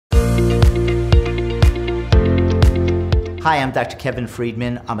Hi, I'm Dr. Kevin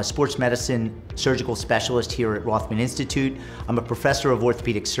Freedman. I'm a sports medicine surgical specialist here at Rothman Institute. I'm a professor of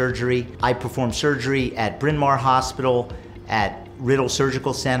orthopedic surgery. I perform surgery at Bryn Mawr Hospital, at Riddle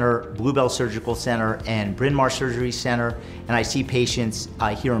Surgical Center, Bluebell Surgical Center, and Bryn Mawr Surgery Center, and I see patients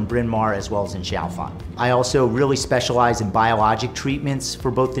here in Bryn Mawr as well as in Chalfont. I also really specialize in biologic treatments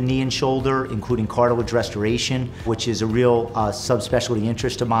for both the knee and shoulder, including cartilage restoration, which is a real subspecialty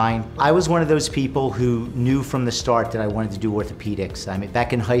interest of mine. I was one of those people who knew from the start that I wanted to do orthopedics. I mean,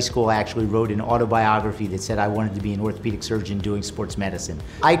 back in high school, I actually wrote an autobiography that said I wanted to be an orthopedic surgeon doing sports medicine.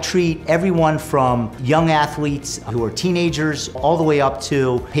 I treat everyone from young athletes who are teenagers all the way up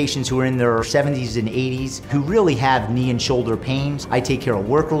to patients who are in their 70s and 80s who really have knee and shoulder pains. I take care of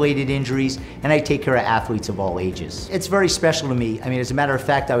work-related injuries, and I take care of athletes of all ages. It's very special to me. I mean, as a matter of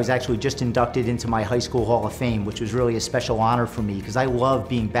fact, I was actually just inducted into my high school Hall of Fame, which was really a special honor for me because I love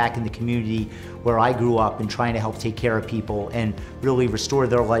being back in the community where I grew up and trying to help take care of people and really restore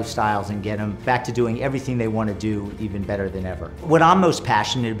their lifestyles and get them back to doing everything they want to do even better than ever. What I'm most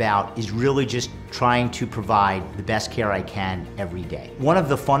passionate about is really just trying to provide the best care I can every day. One of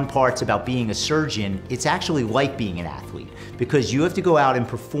the fun parts about being a surgeon, it's actually like being an athlete because you have to go out and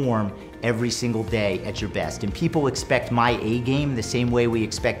perform every single day at your best. And people expect my A game the same way we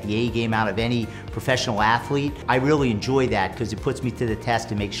expect the A game out of any professional athlete. I really enjoy that because it puts me to the test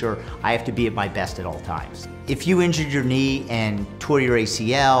to make sure I have to be at my best at all times. If you injured your knee and tore your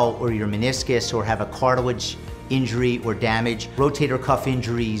ACL or your meniscus or have a cartilage injury or damage, rotator cuff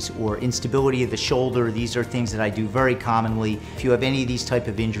injuries or instability of the shoulder, these are things that I do very commonly. If you have any of these type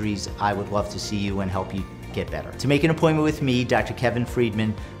of injuries, I would love to see you and help you get better. To make an appointment with me, Dr. Kevin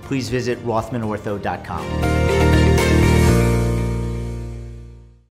Freedman, please visit rothmanortho.com.